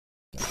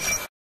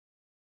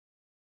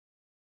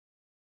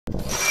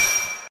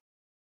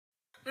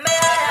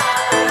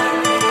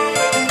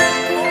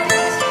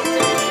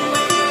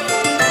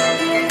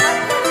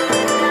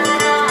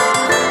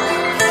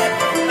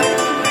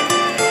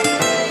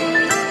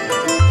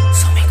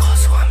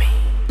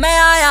मैं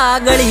आया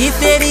गली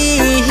तेरी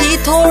ही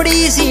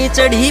थोड़ी सी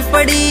चढ़ी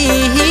पड़ी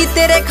ही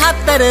तेरे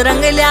खातर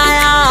रंग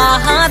लाया,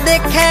 हाँ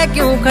देखे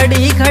क्यों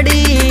खड़ी खड़ी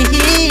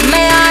ही।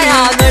 मैं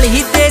आया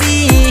गली तेरी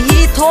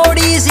ही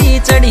थोड़ी सी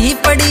चढ़ी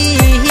पड़ी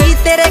ही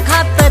तेरे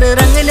खातर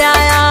रंग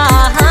लाया,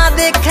 हाँ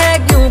देखे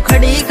क्यों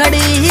खड़ी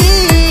खड़ी ही।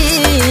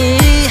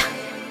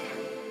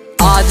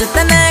 आज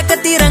तने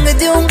कती रंग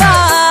दूंगा,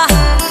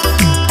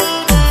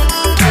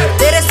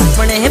 तेरे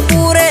सपने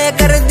पूरे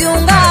कर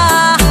दूंगा।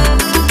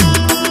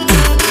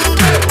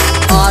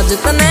 आज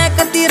तने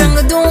कती रंग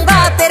दूंगा,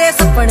 तेरे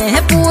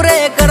सपने पूरे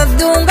कर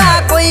दूंगा।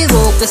 कोई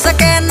रोक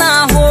सके ना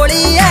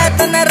होली है,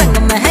 तने रंग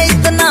में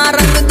इतना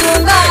रंग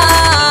दूंगा।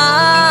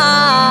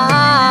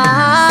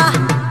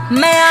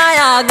 मैं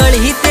आया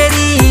गली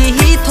तेरी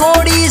ही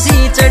थोड़ी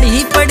सी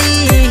चढ़ी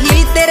पड़ी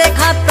ही तेरे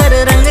खातर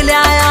रंग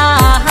लाया,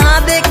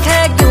 हाँ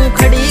देखे क्यों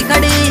खड़ी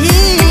खड़ी ही।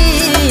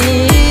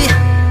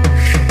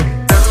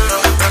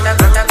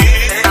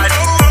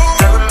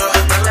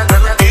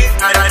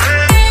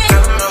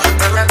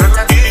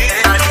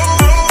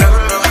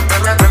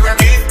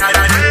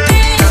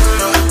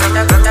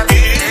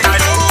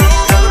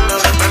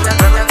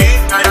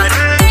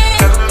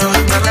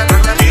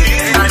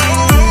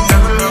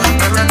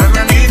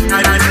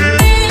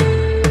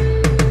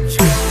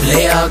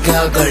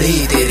 क्या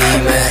गली तेरी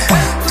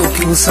में तू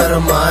क्यों सर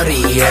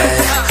मारी है,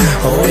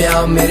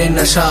 होया मेरे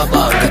नशा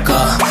बाग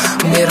का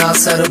मेरा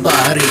सर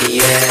भारी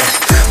है।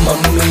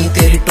 मम्मी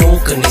तेरी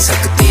टोक नहीं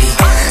सकती,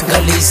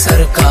 गली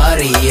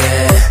सरकारी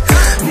है।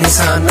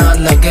 निशाना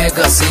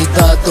लगेगा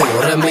सीधा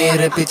तोर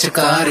मेरे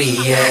पिचकारी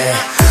है।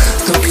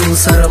 तू क्यों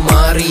सर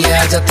मारी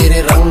है, जा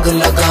तेरे रंग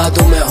लगा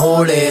दूं मैं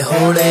होले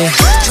होले।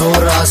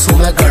 छोरा सु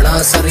मैं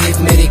घना शरीफ,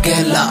 मेरी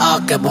गैला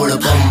आके बोल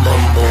बम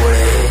बम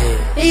बोले।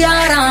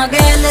 यारा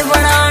गैल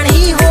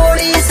बनानी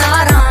होली,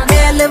 सारा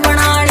गैल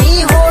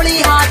बनानी होली।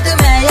 हाथ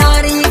में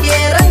यारी के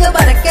रंग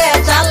भर के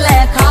चले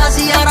खास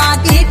यारा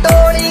की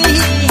टोली।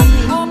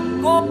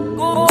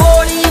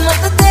 गोली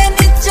मत दे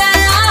नीचे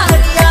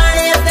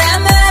हरियाणे ते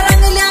मैं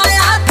रंग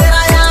लाया,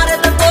 तेरा यार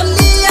तो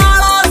टोली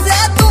आला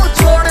से तू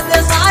छोड़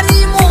दे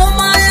सारी मोह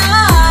माया।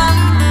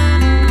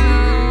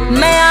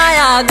 मैं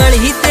आया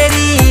गली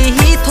तेरी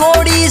ही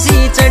थोड़ी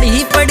सी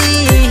चढ़ी पड़ी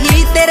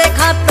ही तेरे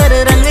खातर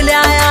रंग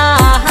लाया,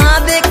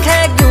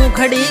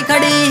 खड़ी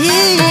खड़ी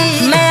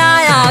ही। मैं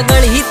आया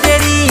गली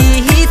तेरी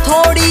ही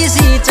थोड़ी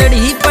सी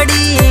चढ़ी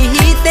पड़ी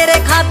ही तेरे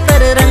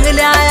खातर रंग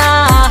लाया,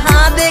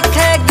 हाँ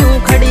देखे क्यों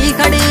खड़ी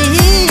खड़ी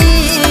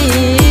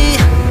ही।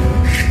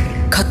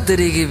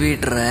 खतरी की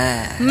बीट रहा।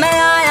 मैं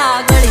आया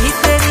गली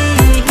तेरी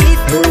ही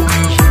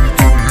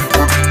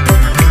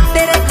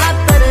तेरे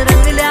खातर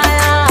रंग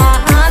लाया,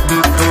 हाँ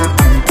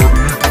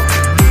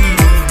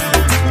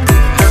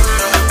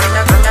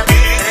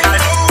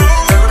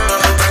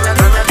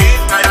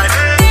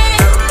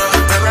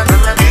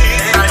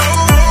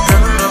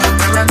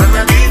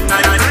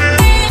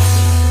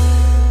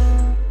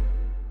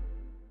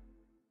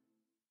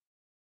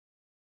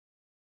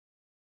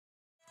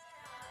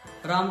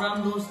राम राम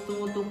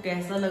दोस्तों। तो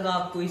कैसा लगा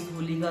आपको इस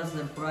होली का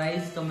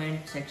सरप्राइज,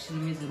 कमेंट सेक्शन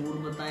में जरूर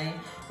बताएं।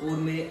 और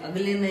मेरे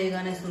अगले नए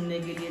गाने सुनने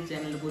के लिए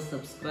चैनल को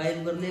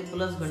सब्सक्राइब कर ले,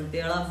 प्लस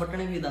घंटे वाला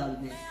बटन भी डाल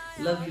दें।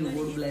 Love you,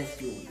 God bless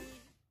you.